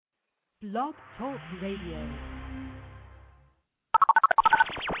Blog Talk Radio.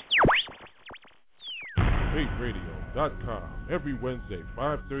 SpateRadio.com every Wednesday,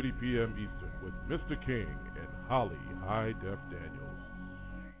 5:30 p.m. Eastern, with Mr. King and Holly High Def Daniels.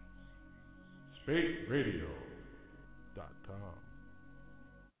 SpateRadio.com.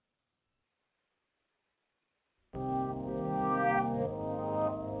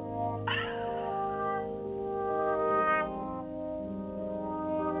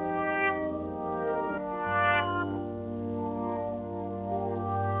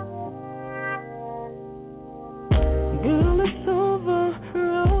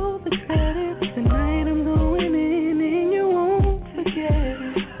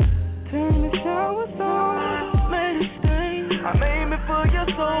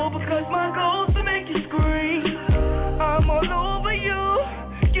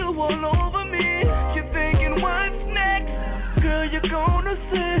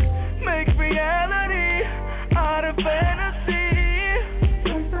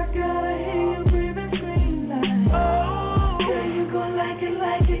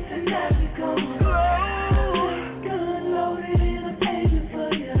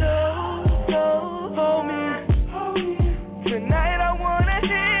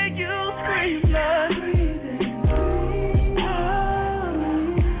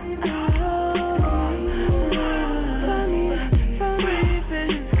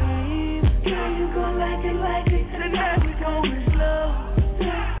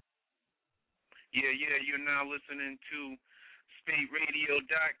 Listening to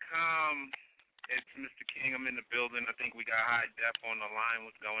SpateRadio.com. It's Mr. King. I'm in the building. I think we got High Def on the line.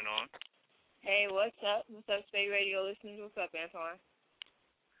 What's going on? Hey, what's up? What's up, Spate Radio listeners? What's up, Antoine?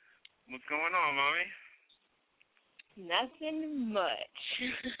 What's going on, mommy? Nothing much.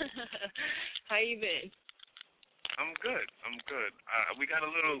 How you been? I'm good. We got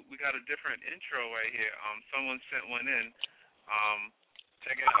a different intro right here. Someone sent one in.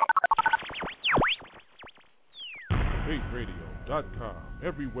 Check it out. SpateRadio.com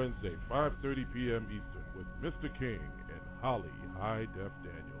every Wednesday, 5:30 p.m. Eastern, with Mr. King and Holly High Def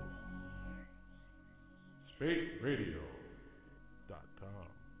Daniels. SpateRadio.com.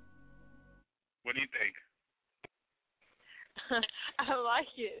 What do you think? I like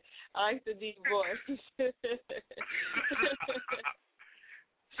it. I like the deep voice.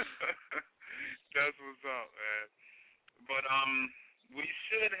 That's what's up, man. But we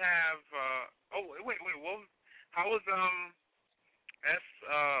should have. Wait. What? How was South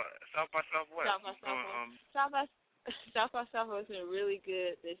by Southwest? South by Southwest was really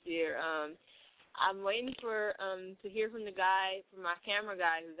good this year. I'm waiting for to hear from the guy, from my camera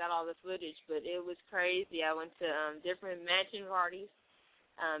guy who got all the footage, but it was crazy. I went to different mansion parties,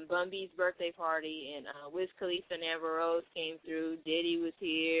 Bun B's birthday party, and Wiz Khalifa and Amber Rose came through. Diddy was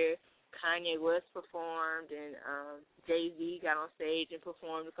here. Kanye West performed, and Jay-Z got on stage and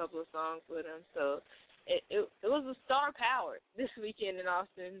performed a couple of songs with him. So it was a star power this weekend in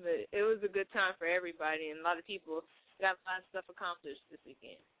Austin, but it was a good time for everybody, and a lot of people got a lot of stuff accomplished this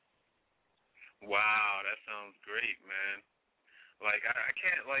weekend. Wow, that sounds great, man. Like I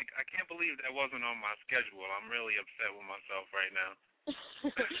can't believe that wasn't on my schedule. I'm really upset with myself right now.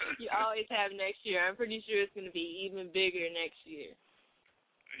 You always have next year. I'm pretty sure it's going to be even bigger next year.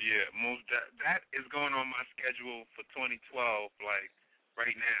 Yeah, that is going on my schedule for 2012, like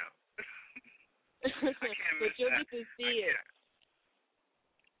right now. I can't miss but you'll that. get to see it.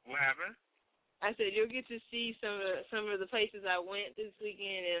 What happened? I said you'll get to see some of the places I went this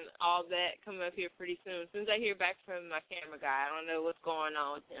weekend and all that coming up here pretty soon. As soon as I hear back from my camera guy, I don't know what's going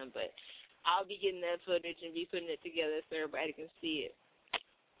on with him, but I'll be getting that footage and be putting it together so everybody can see it.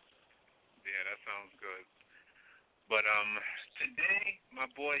 Yeah, that sounds good. But today, my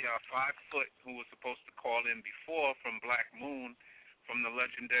boy 5 Foot, who was supposed to call in before from Black Moon, from the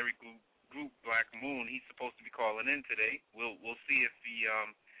legendary group Black Moon, he's supposed to be calling in today. We'll see if he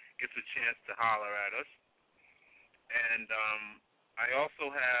gets a chance to holler at us. And I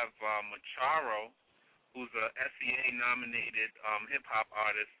also have Macharo, who's a SEA-nominated hip-hop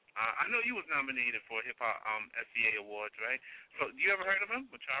artist. I know you was nominated for Hip-Hop SEA Awards, right? So do you ever heard of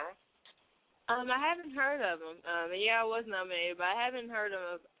him, Macharo? I haven't heard of him. Yeah, I was nominated, but I haven't heard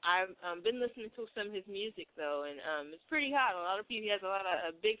of him. I've been listening to some of his music, though, and it's pretty hot. A lot of people, he has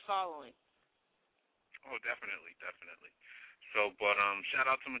a big following. Oh, definitely. So, but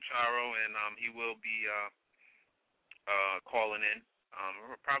shout out to Macharo, and he will be calling in,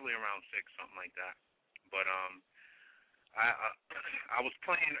 probably around 6, something like that. But I was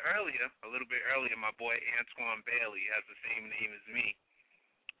playing a little bit earlier. My boy Antoine Bailey has the same name as me.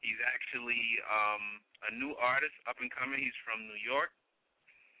 He's actually a new artist, up and coming. He's from New York,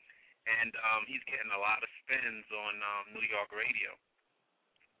 and and he's getting a lot of spins on New York radio.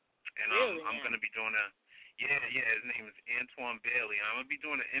 And really? I'm going to be doing his name is Antoine Bailey. I'm going to be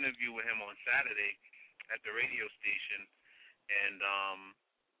doing an interview with him on Saturday at the radio station. And,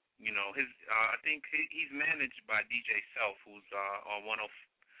 I think he's managed by DJ Self, who's on 105.1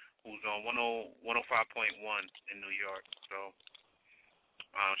 in New York. So,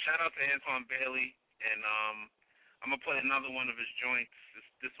 shout out to Antoine Bailey. And I'm going to play another one of his joints.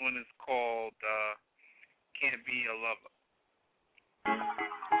 This one is called Can't Be a Lover.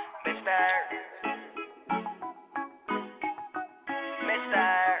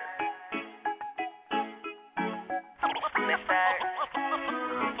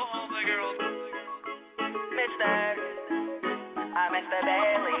 Mr.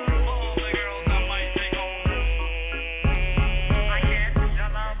 Bailey.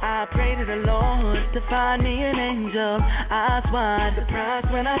 I pray to the Lord to find me an angel. Eyes wide,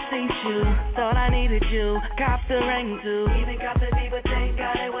 surprised when I see you. Thought I needed you, copped the ring too. Even got the D, but thank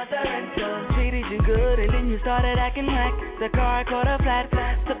God it was a rental. Treated you good and then you started acting whack. The car caught a flat,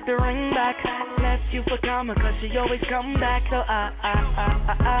 took the ring back. Left you for karma, cause she always come back. So I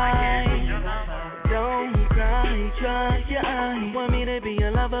don't cry, dry your eyes. Want me to be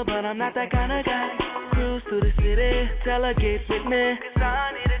your lover, but I'm not that kind of guy. Cruise through the city, tell her get with me. Cause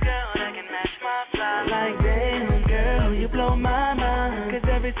I need a girl that can match my fly. Like damn girl, you blow my mind. Cause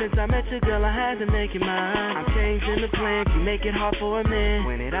ever since I met you, girl, I had to make you mine. I'm changing the plans, you make it hard for a man.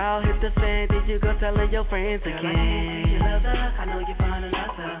 When it all hit the fan, did you go telling your friends again? Girl, I can't be your lover, I know you find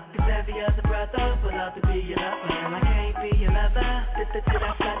another. Cause every other brother would love to be your lover. Girl, I can't be your lover, I can't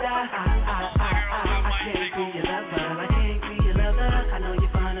be your lover, I can't be your lover. I know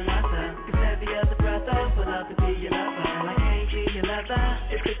you find another. Cause every other brother would love to be your lover. I can't be your lover. I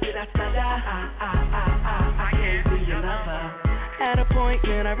can't be your lover. At a point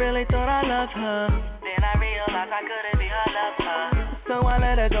when I really thought I loved her, then I realized I couldn't be her lover. So I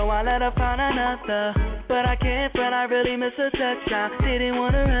let her go, I let her find another. But I can't, but I really miss her touch. I didn't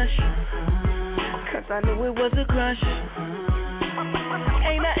wanna rush, cause I knew it was a crush.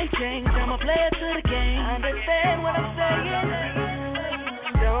 Ain't nothing changed, I'm a player to the game. Understand what I'm saying?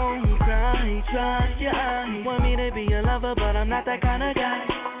 Don't cry, dry your eyes. Want me to be your lover, but I'm not that kind of guy.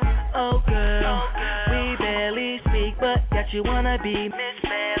 Oh girl, we barely speak, but yet you wanna be Miss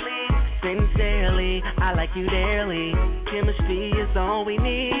Bailey. Sincerely, I like you dearly. Chemistry is all we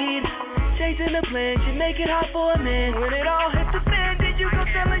need. Changing the plans, you make it hard for a man. When it all hits the fan, did you go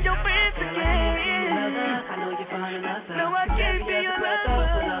telling your friends again? I know you find another. No, I can't be your lover.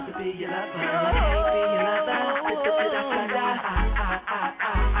 Would love to be your lover. I can't be your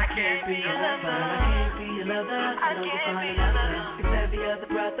lover. I can't be your lover. I can't be your lover. I know you find another. Cause every other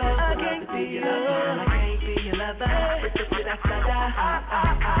brother would love to be your lover. I can't be your lover. I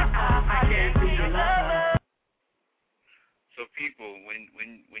can't be your lover. So people,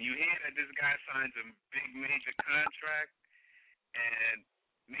 when you hear that this guy signs a big major contract, and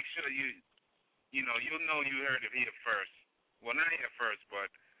make sure you'll know you heard it here first. Well, not here first, but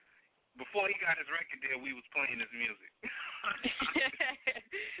before he got his record deal, we was playing his music.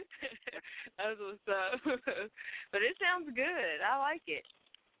 That's what's up. But it sounds good. I like it.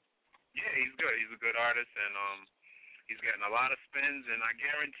 Yeah, he's good. He's a good artist, and he's getting a lot of spins, and I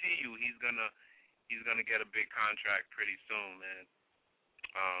guarantee you he's gonna get a big contract pretty soon, man.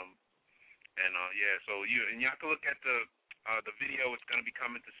 So y'all can look at the video. It's gonna be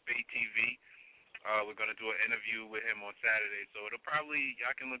coming to Spate TV. We're gonna do an interview with him on Saturday, so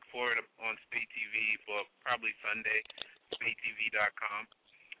y'all can look for it on Spate TV for probably Sunday, spatetv.com,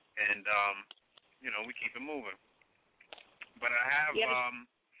 and we keep it moving. But I have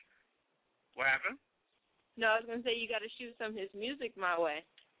what happened? No, I was gonna say you got to shoot some of his music my way.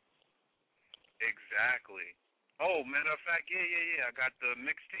 Exactly. Oh, matter of fact, yeah. I got the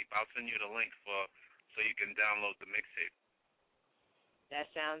mixtape. I'll send you the link so you can download the mixtape. That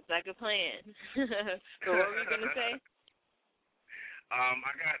sounds like a plan. So what were you gonna say? I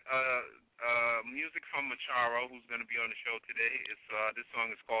got music from Macharo, who's gonna be on the show today. This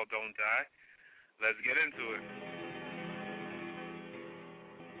song is called "Don't Die." Let's get into it.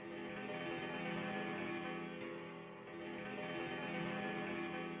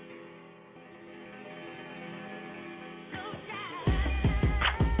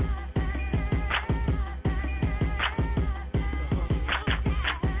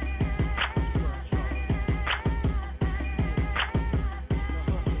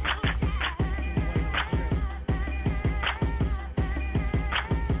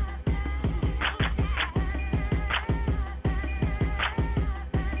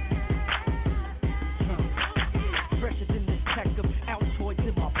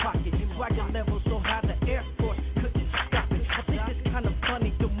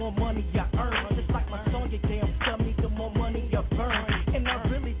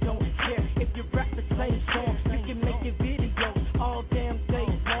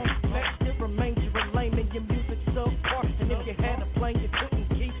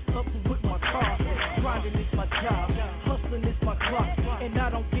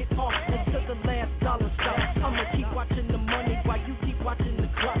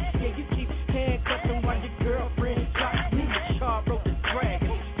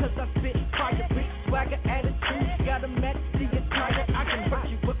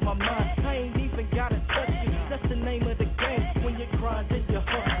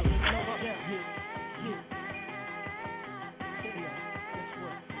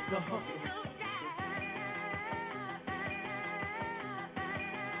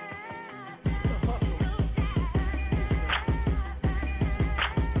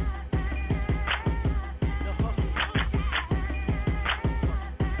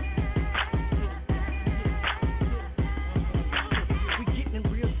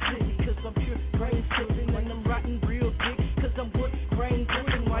 ain't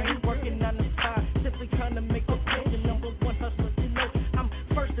doing, I ain't working 9 to 5, simply trying to make a pension. Number one hustler, you know, I'm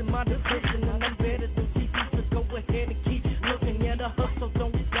first in my division, and I'm better than TV, so go ahead and keep looking. Yeah, the hustle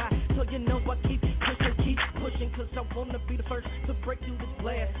don't die, so you know I keep pushing, cause I wanna be the first to break through this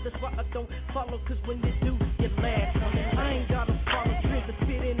glass. That's why I don't follow, cause when you do, you laugh. I ain't gotta follow trends to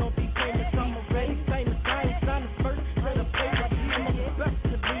fit in or be famous. I'm already famous. I ain't signed the first set of papers. I'm about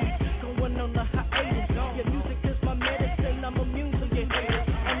to leave, going on a hiatus. Your music is my medicine. I'm immune to your haters.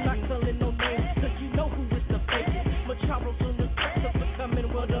 I'm not telling no names, cause you know who is the fakest. Macharo's on the track of becoming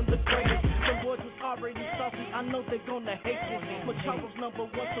one of the greatest. The words was already salty, I know they're gonna hate this. Macharo's number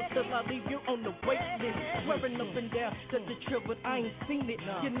one, so till I leave you on the wait list. Swearing up and down that the trip, but I ain't seen it.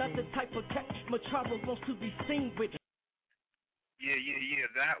 You're not the type of cat Macharo wants to be seen with. Yeah.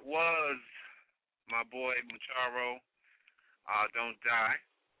 That was my boy Macharo. Don't Die.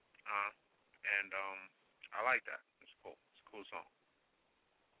 And I like that. It's cool. It's a cool song.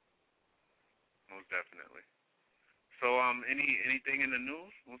 Most definitely. So anything in the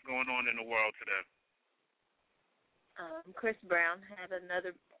news? What's going on in the world today? Chris Brown had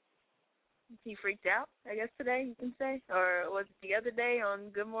another. He freaked out, I guess, today, you can say. Or was it the other day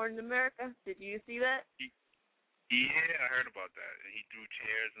on Good Morning America? Did you see that? Yeah, I heard about that. He threw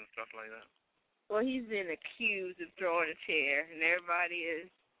chairs and stuff like that. Well, he's been accused of throwing a chair, and everybody is.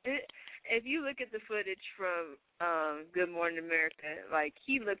 If you look at the footage from Good Morning America, like,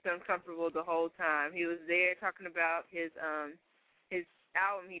 he looked uncomfortable the whole time. He was there talking about his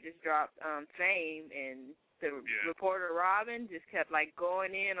album he just dropped, Fame, and the reporter Robin just kept like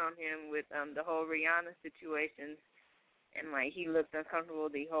going in on him with the whole Rihanna situation, and like he looked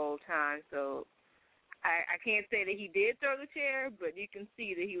uncomfortable the whole time. So I can't say that he did throw the chair, but you can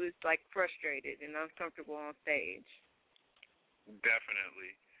see that he was like frustrated and uncomfortable on stage.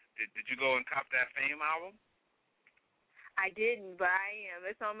 Definitely. Did you go and cop that Fame album? I didn't, but I am.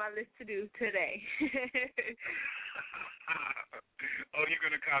 It's on my list to do today. Oh, you're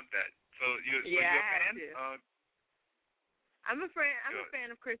gonna cop that. So you're a fan? I'm a fan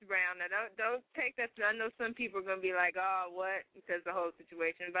of Chris Brown. Now don't take that. I know some people are gonna be like, oh, what? Because the whole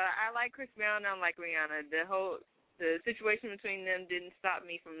situation. But I like Chris Brown. I like Rihanna. The situation between them didn't stop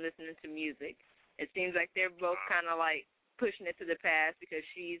me from listening to music. It seems like they're both kind of like pushing it to the past because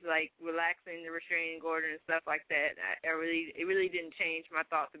she's like relaxing the restraining order and stuff like that. It really didn't change my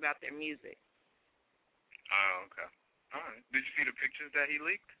thoughts about their music. Oh, okay. All right. Did you see the pictures that he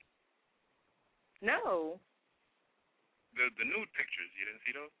leaked? No. The nude pictures, you didn't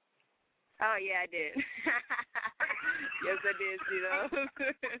see those? Oh, yeah, I did. Yes, I did see those.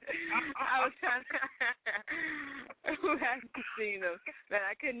 I was trying to... Who hasn't seen them? Man,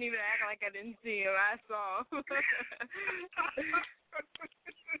 I couldn't even act like I didn't see them. I saw them.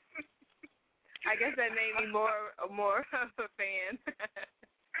 I guess that made me more of a fan.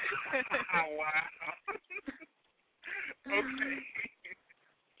 Oh, wow. Okay.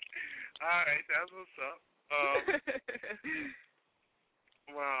 All right, that's what's up.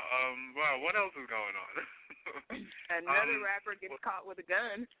 Wow, what else is going on? Another rapper gets caught with a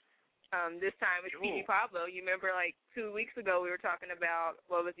gun. This time it's P.D. Pablo. You remember, like, 2 weeks ago we were talking about,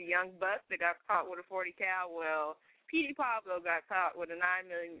 what was a young buck that got caught with a .40 cal? Well, P.D. Pablo got caught with a 9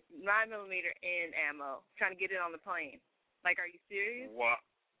 millimeter in ammo, trying to get it on the plane. Like, are you serious?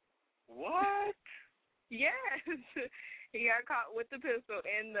 What? Yes. He got caught with the pistol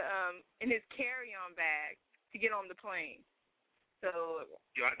in his carry-on bag to get on the plane. So,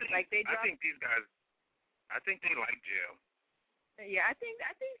 I think these guys, I think they like jail. Yeah, I think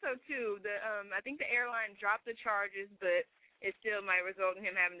so too. I think the airline dropped the charges, but it still might result in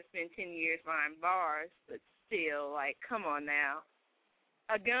him having to spend 10 years behind bars. But still, like, come on now,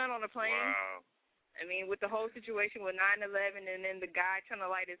 a gun on a plane. Wow. I mean, with the whole situation with 9/11 and then the guy trying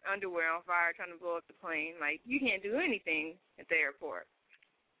to light his underwear on fire, trying to blow up the plane, like, you can't do anything at the airport.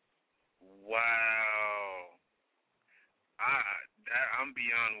 Wow. I'm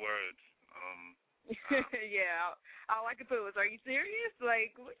beyond words. Yeah, all I could put was, are you serious?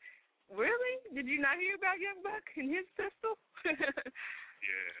 Like, really? Did you not hear about Young Buck and his pistol?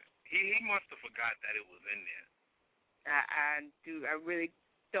 Yeah. He must have forgot that it was in there. I really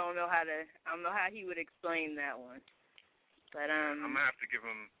don't know how he would explain that one. But I'm gonna have to give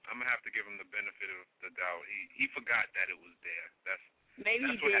him the benefit of the doubt. He forgot that it was there. Maybe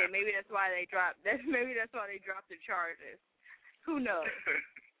he did. Happened. Maybe that's why they dropped the charges. Who knows?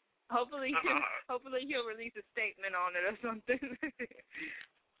 Hopefully he'll release a statement on it or something.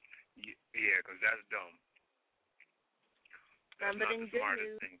 Yeah, because that's dumb. That's not the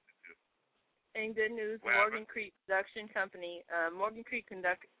smartest thing to do. In good news, Morgan Creek Production Company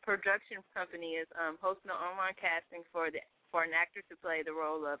is hosting an online casting for the for an actor to play the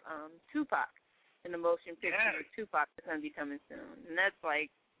role of Tupac in the motion picture of Tupac that's going to be coming soon. And that's, like,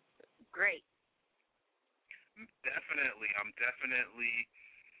 great. Definitely. I'm definitely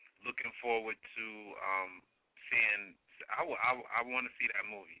looking forward to seeing. I want to see that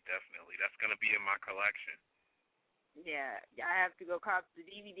movie, definitely. That's going to be in my collection. Yeah, I have to go cop the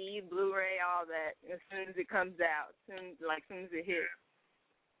DVD, Blu-ray, all that as soon as it comes out, soon as it hits.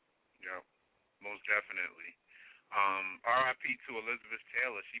 Yeah, most definitely. R.I.P. to Elizabeth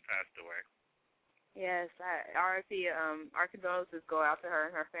Taylor. She passed away. Yes, R.I.P. Our condolences go out to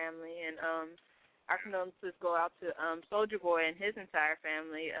her and her family, and our condolences go out to Soulja Boy and his entire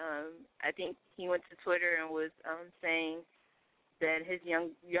family. I think he went to Twitter and was saying that his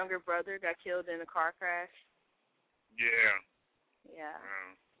younger brother got killed in a car crash. Yeah. Yeah.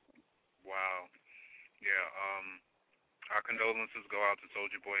 Wow. Yeah. Our condolences go out to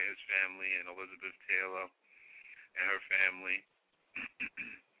Soulja Boy and his family, and Elizabeth Taylor and her family.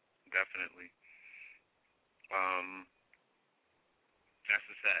 Definitely.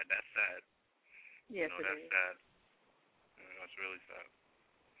 That's sad. Yes, that's is. sad. Yeah, that's really sad.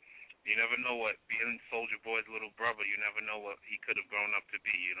 You never know what being Soulja Boy's little brother. You never know what he could have grown up to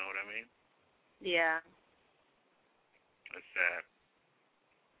be. You know what I mean? Yeah. It's sad.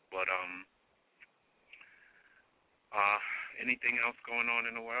 But anything else going on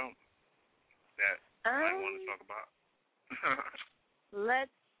in the world that I want to talk about?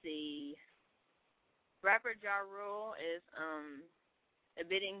 Let's see. Rapper Ja Rule is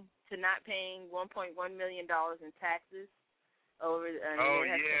admitting to not paying $1.1 million in taxes over. It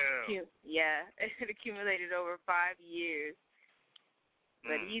accumulated over 5 years.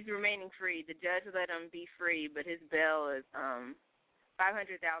 But he's remaining free. The judge let him be free, but his bail is $500,000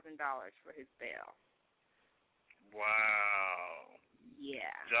 for his bail. Wow.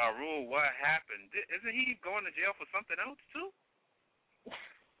 Yeah. Ja Rule, what happened? Isn't he going to jail for something else too?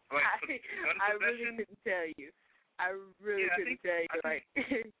 Like I really couldn't tell you. I couldn't tell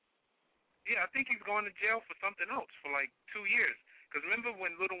you. I think he's going to jail for something else for like 2 years. Because remember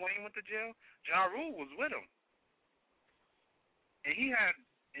when Lil Wayne went to jail? Ja Rule was with him. And he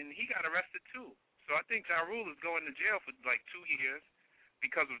got arrested too. So I think Ja Rule is going to jail for like 2 years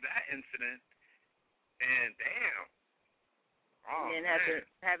because of that incident. And damn. Oh, and man.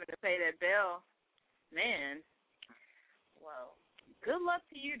 having to pay that bill. Man. Well, good luck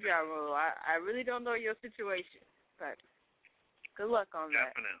to you, Ja Rule. I really don't know your situation, but good luck on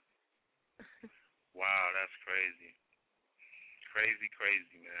that. Definitely. Wow, that's crazy. Crazy,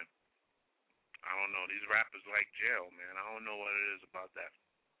 man. I don't know. These rappers like jail, man. I don't know what it is about that.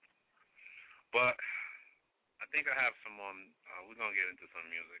 But I think I have some we're going to get into some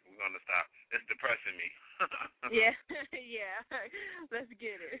music. We're going to stop. It's depressing me. Yeah. Let's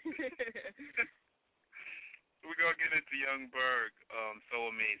get it. We're going to get into Young Berg. So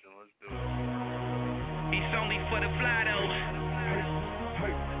Amazing. Let's do it. It's only for the fly, though.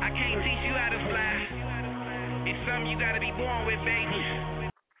 I can't teach you how to fly. It's something you got to be born with, baby.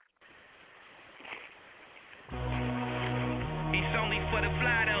 It's only for the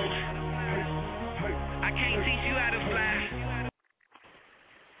fly, though. I can't teach you how to fly.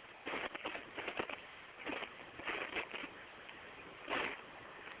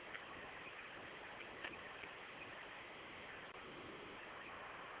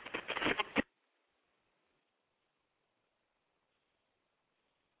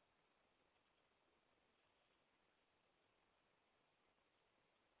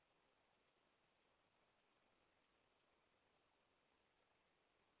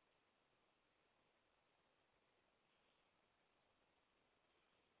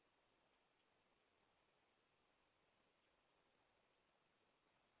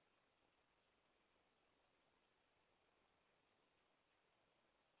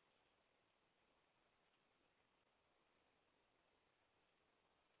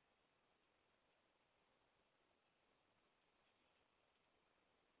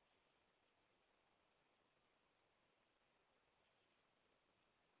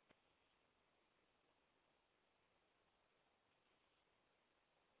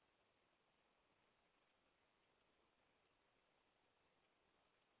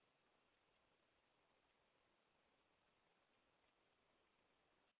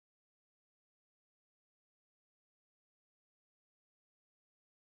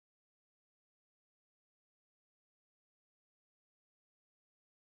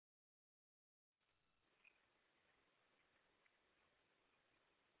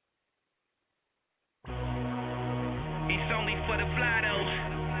 It's only for the fly, though.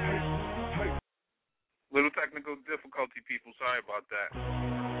 Little technical difficulty, people. Sorry about that.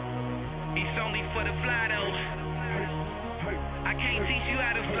 It's only for the fly, though.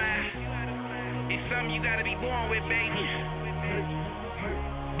 something you gotta be born with, baby.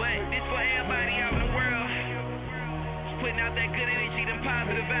 But this for everybody out in the world. Just putting out that good energy, them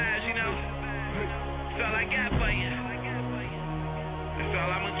positive vibes, you know. That's all I got for you. That's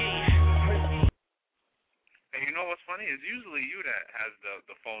all I'ma give you. Hey, you know what's funny? It's usually you that has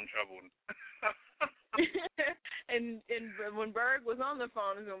the phone trouble. and when Berg was on the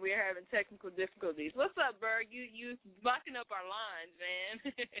phone is when we were having technical difficulties. What's up, Berg? You blocking up our lines,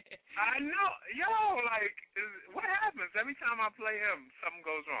 man. I know. Yo, like, what happens? Every time I play him, something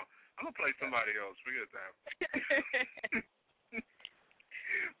goes wrong. I'm going to play somebody else. Forget that.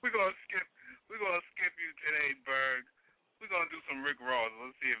 We're going to skip you today, Berg. We're going to do some Rick Ross.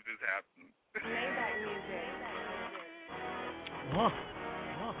 Let's see if this happens.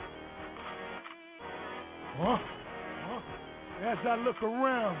 As I look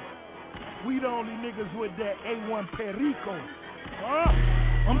around, we the only niggas with that A1 Perico.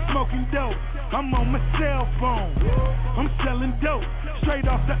 I'm smoking dope, I'm on my cell phone. I'm selling dope, straight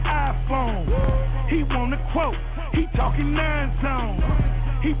off the iPhone. He want a quote, he talking 9 zones.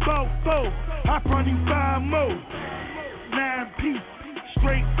 He bought 4, I brought him 5 more. 9-piece,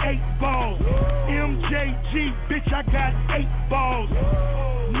 straight 8 balls. MJG, bitch, I got 8 balls.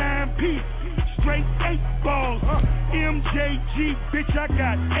 9-piece, straight 8 balls. MJG, bitch, I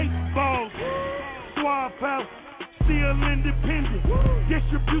got 8 balls. Swap out, still independent.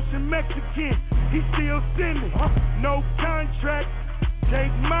 Distribution Mexican, he still sending. No contract,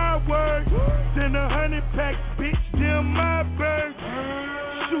 take my word. Send 100 packs, bitch, them my birds.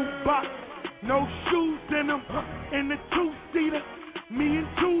 Shoe box, no shoes in them. In the 2-seater, me and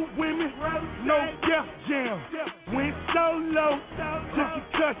 2 women. No Def Jam, went solo. Just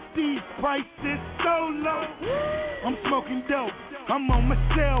because these prices so low. I'm smoking dope, I'm on my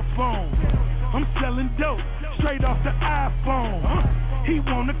cell phone. I'm selling dope, straight off the iPhone. He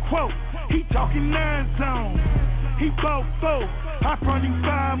want a quote, he talking 9 zones. He bought 4, I brought him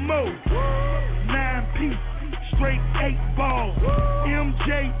 5 more. 9-piece, straight 8 balls.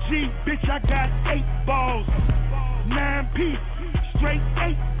 MJG, bitch, I got 8 balls. 9-piece, straight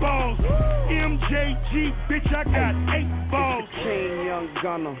 8 balls. MJG, bitch, I got 8 balls. King, young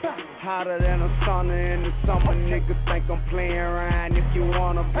gunner, hotter than a sauna in the summer. Nigga think I'm playing around. If you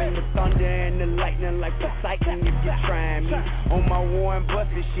wanna bring the thunder and the lightning like the Titan, if you trying me on my Warren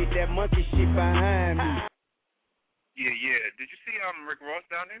Buffett shit, that monkey shit behind me. Yeah. Did you see Rick Ross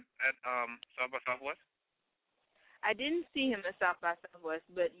down there at South by Southwest? I didn't see him at South by Southwest,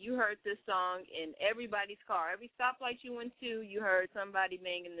 but you heard this song in everybody's car. Every stoplight you went to, you heard somebody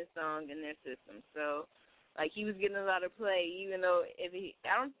banging this song in their system. So, like, he was getting a lot of play, even though I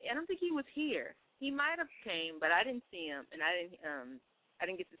don't think he was here. He might have came, but I didn't see him, and I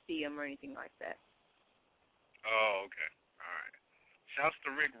didn't get to see him or anything like that. Oh, okay. All right. Shouts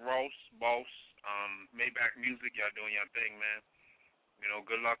to Rick Ross, boss. Maybach Music, y'all doing your thing, man. You know,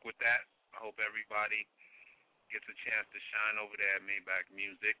 good luck with that. I hope everybody gets a chance to shine over there at Maybach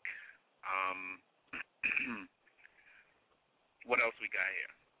Music. What else we got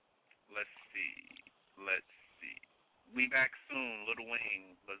here? Let's see. We back soon, Lil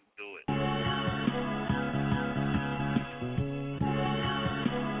Wayne. Let's do it.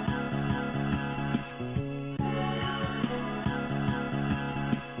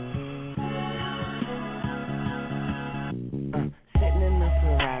 Sitting in the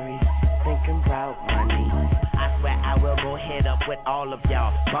Ferrari, thinking about money. I swear I will go head up with all of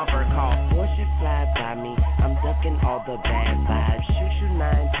y'all. Bumper call, once you fly by me, I'm ducking all the bad vibes. Shoot you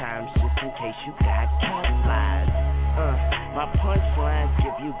 9 times just in case you got cat flies. My punchlines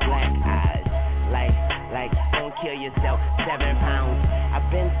give you black eyes. Like, don't kill yourself, 7 pounds. I've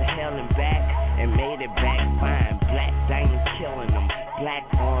been to hell and back and made it back fine. Black diamonds killing them, black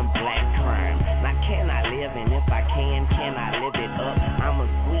on black crime. Now can I live, and if I can I live it up? I'ma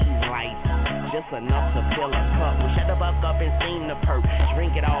squeeze life, just enough to fill a cup. Well, shut the fuck up and steam the perk.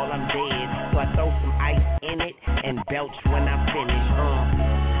 Drink it all, I'm dead. So I throw some ice in it and belch when I finish.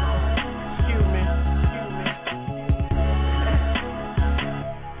 Excuse me.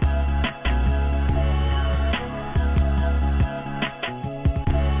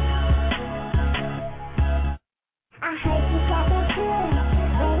 I heard you got that good,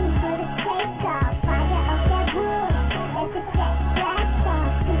 ready for the takeoff. Fire up that wood, let the cat blast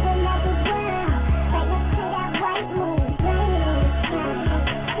off to another world. Right up to that white moon, burning in the sky.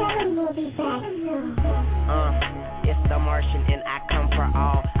 Tell him we'll be back soon. It's the Martian and I come for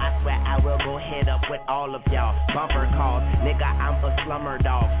all. I swear I will go head up with all of y'all. Bumper calls, nigga, I'm a slumber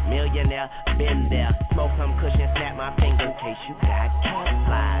dog. Millionaire, been there. Smoke some cushion, snap my finger in case you got cat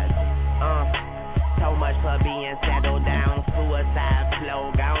flies. So much for being settled down. Suicide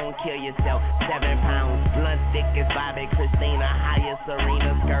flow, gon' kill yourself. 7 pounds, blunt thick as Bobby Christina, highest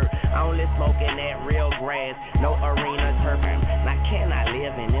arena skirt. Only smoking that real grass, no arena turpin. Now can I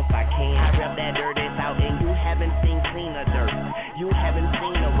live? And if I can, I rep that dirt that's out, and you haven't seen cleaner dirt. You haven't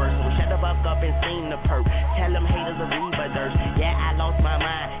seen the worst, so shut the fuck up and seen the perp. Tell them haters a Reba dirt. Yeah, I lost my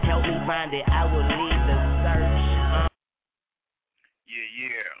mind, help me find it, I will lead the search.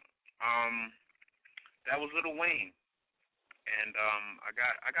 Yeah. That was Lil Wayne. And I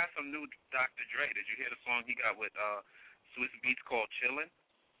got some new Dr. Dre. Did you hear the song he got with Swiss Beats called Chillin'?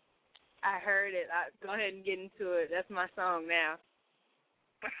 I heard it. Go ahead and get into it. That's my song now.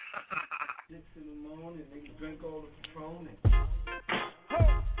 6 in the morning, niggas drink all the Patron.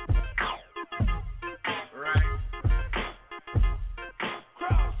 Right.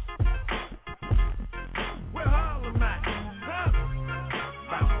 Cross. Where Harlem at? Huh?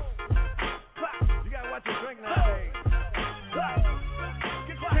 Clock. You gotta watch your drink nowadays.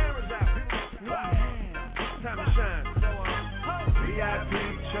 Get your cameras out. Time to shine. VIP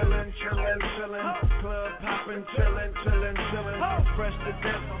chillin'. Club poppin', chillin'. Fresh to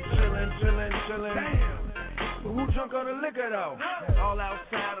death, I'm chillin'. Damn. But who drunk on the liquor though? All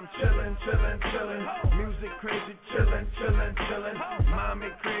outside, I'm chillin'. Music crazy, chillin'. Mommy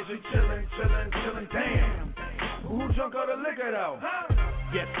crazy, chillin'. Damn. But who drunk on the liquor though?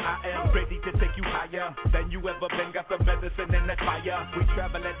 Yes, I am ready to take you higher than you ever been. Got the medicine and that fire. We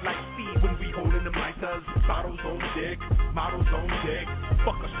travel at light speed when we holding them lighters. Bottles on dick, models on dick.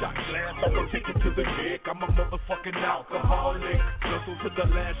 Fuck a shot glass, I'm gonna take it to the dick. I'm a motherfucking alcoholic. Hustle to the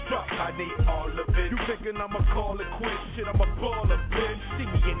last drop, I need all of it. You thinking I'ma call it quits? Shit, I'm a baller, bitch.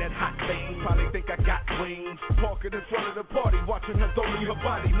 See me in that hot thing, probably think I got wings. Parking in front of the party, watching her throw me her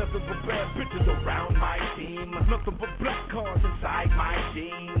body. Nothing but bad bitches around my team. Nothing but black cars inside my jeans.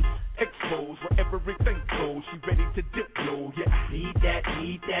 Exposed where everything goes. She ready to dip low. Yeah, I need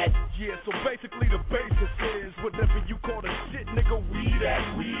that. Yeah, so basically the basis is whatever you call the shit, nigga, we that.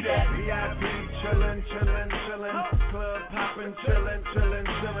 VIP chillin'. Club poppin', chillin'.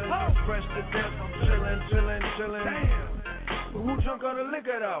 Fresh to death, I'm chillin'. Damn. But who drunk on the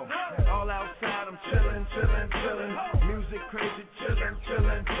liquor though? All outside, I'm chillin'. Music crazy,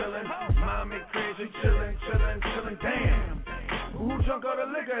 chillin'. Mommy crazy, chillin'. Damn. Who drunk on the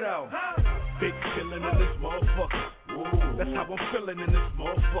liquor though? Big chillin' in this motherfucker. Ooh. That's how I'm feeling in this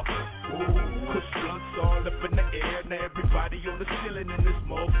motherfucker. Ooh. Kush blunts all up in the air. Now everybody on the ceiling in this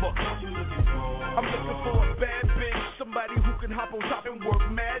motherfucker. I'm looking for a bad bitch, somebody who can hop on top and work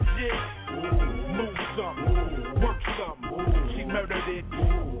magic. Ooh. Move something, work something. She murdered it.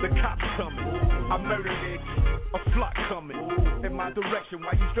 The cops coming. I murdered it. A flock coming in my direction.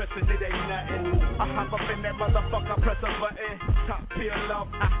 Why you stressing? It ain't nothing. I hop up in that motherfucker, press a button. Top peel off,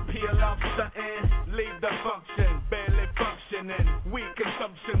 I peel off something. Leave the function, barely functioning. Weed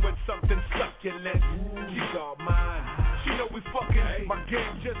consumption with something succulent. She's all mine. She know we fucking. My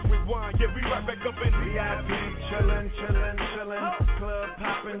game just rewind. Yeah, we right back up in VIP chillin'. Club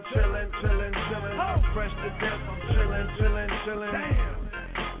poppin', chillin'. Fresh to death, I'm chillin'. Damn.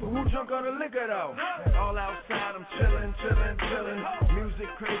 Who drunk on the liquor though? All outside, I'm chillin'. Music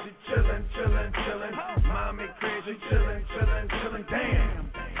crazy, chillin'. Mommy crazy, chillin'.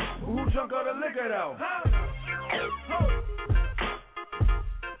 Damn. Who drunk on the liquor though?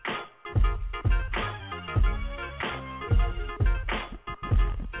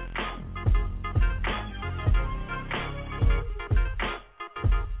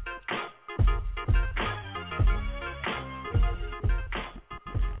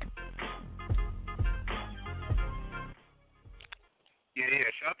 Yeah.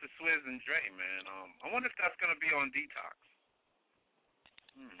 Shout out to Swizz and Dre, man. I wonder if that's gonna be on Detox.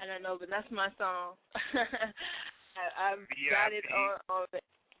 I don't know, but that's my song. I've got it on it.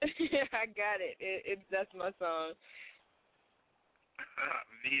 I got it. That's my song.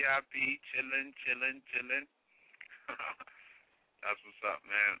 VIP chillin'. That's what's up,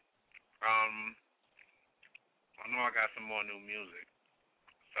 man. I know I got some more new music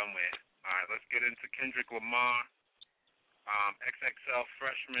somewhere. All right, let's get into Kendrick Lamar. XXL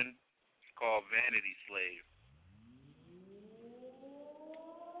Freshman. It's called Vanity Slave.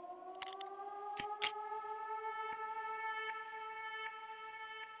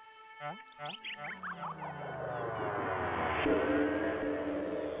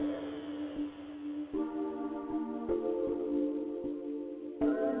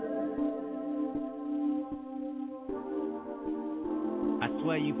 I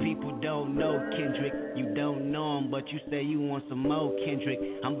swear you people don't know Kendrick. You don't know him, but you say you want some more Kendrick.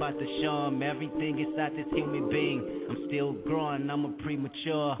 I'm about to show him everything inside this human being. I'm still growing, I'm a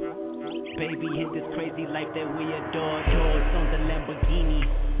premature baby in this crazy life that we adore. Doors on the Lamborghini.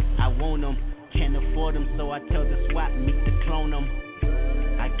 totem, so I tell the SWAT meet to clone them.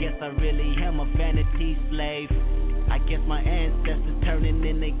 I guess I really am a vanity slave. I guess my ancestors turning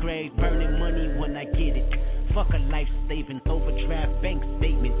in their grave, burning money when I get it. Fuck a life savings, overdraft bank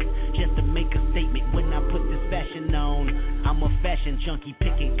statements, just to make a statement when I put this fashion on. I'm a fashion junkie,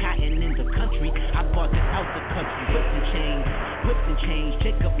 picking cotton in the country. I bought this out the country, whips and chains.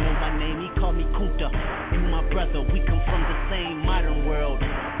 Jacob know my name, he call me Kunta. And my brother, we come from the same modern world.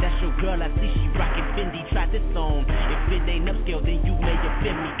 That's your girl, I see she rockin' Fendi, try this on. If it ain't upscale, then you may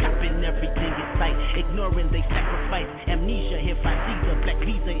offend me. Copping everything in sight, ignoring they sacrifice. Amnesia if I see the black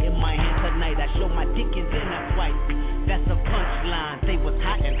visa in my hand tonight. I show my Dickens and I swipe. That's a punchline, they was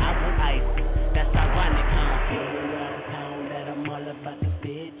hot and I was ice. That's ironic, huh? Word around town that I'm all about the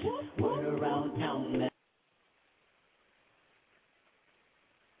bitches. Word around town that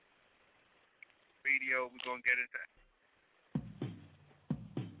radio, we're gonna get into.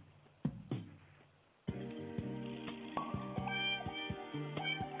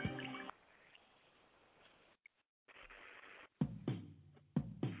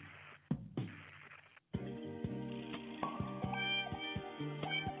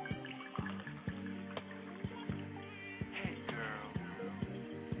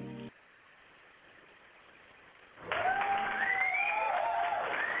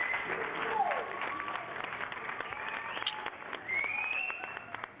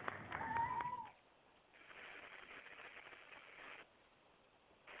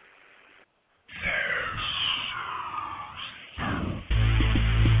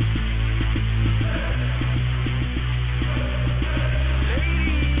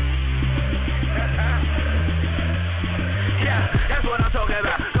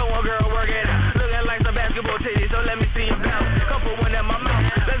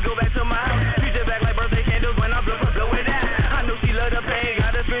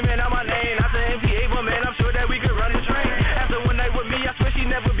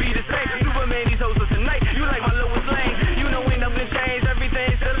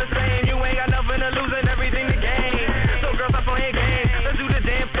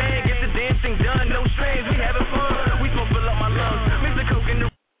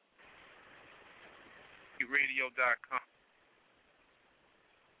 Radio.com.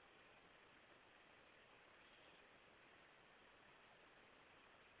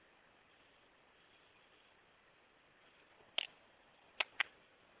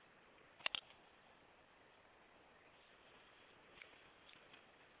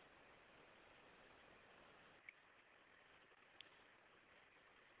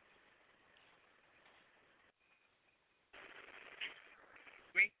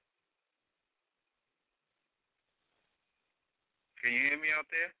 Can you hear me out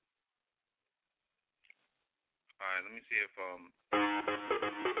there? All right, let me see if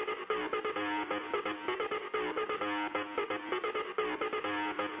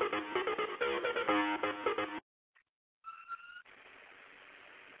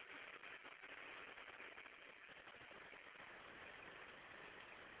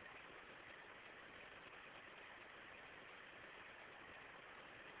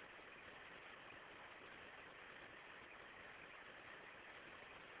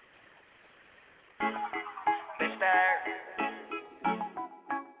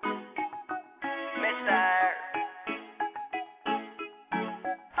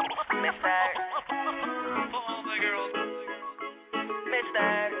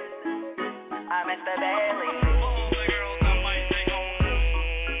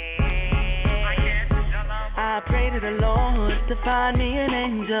I pray to the Lord to find me an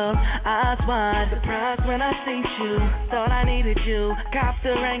angel. Eyes wide, surprised when I see you. Thought I needed you, copped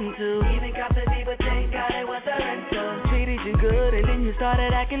the ring too. Even got the deeper thing, got it was a rental. Treated you good and then you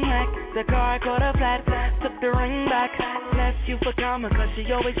started acting whack. The car caught a flat, took the ring back. Left you for karma cause she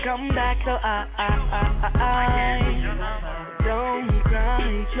always come back. So I don't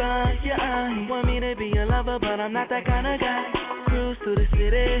cry, dry your eyes. Want me to be your lover but I'm not that kind of guy. Cruise through the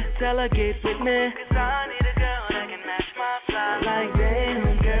city, tell her get with me. Cause I need a girl that can match my fly. Like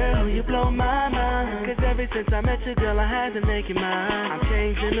damn girl, you blow my mind. Cause ever since I met you girl I had to make you mine. I'm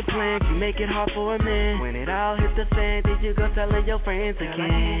changing the plans, you make it hard for a man. When it all hit the fan, did you go telling your friends again? Girl,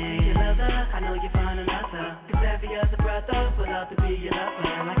 I can't be your lover, I know you find another. Cause every other brother would love to be your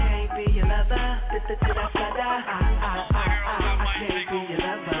lover. Girl, I can't be your lover, this is to that brother. I can't be your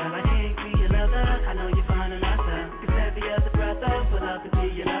lover, I can't be your lover. I know you find another. Cause every other brother would love to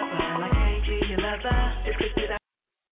be your lover. Girl, I can't be your lover, this is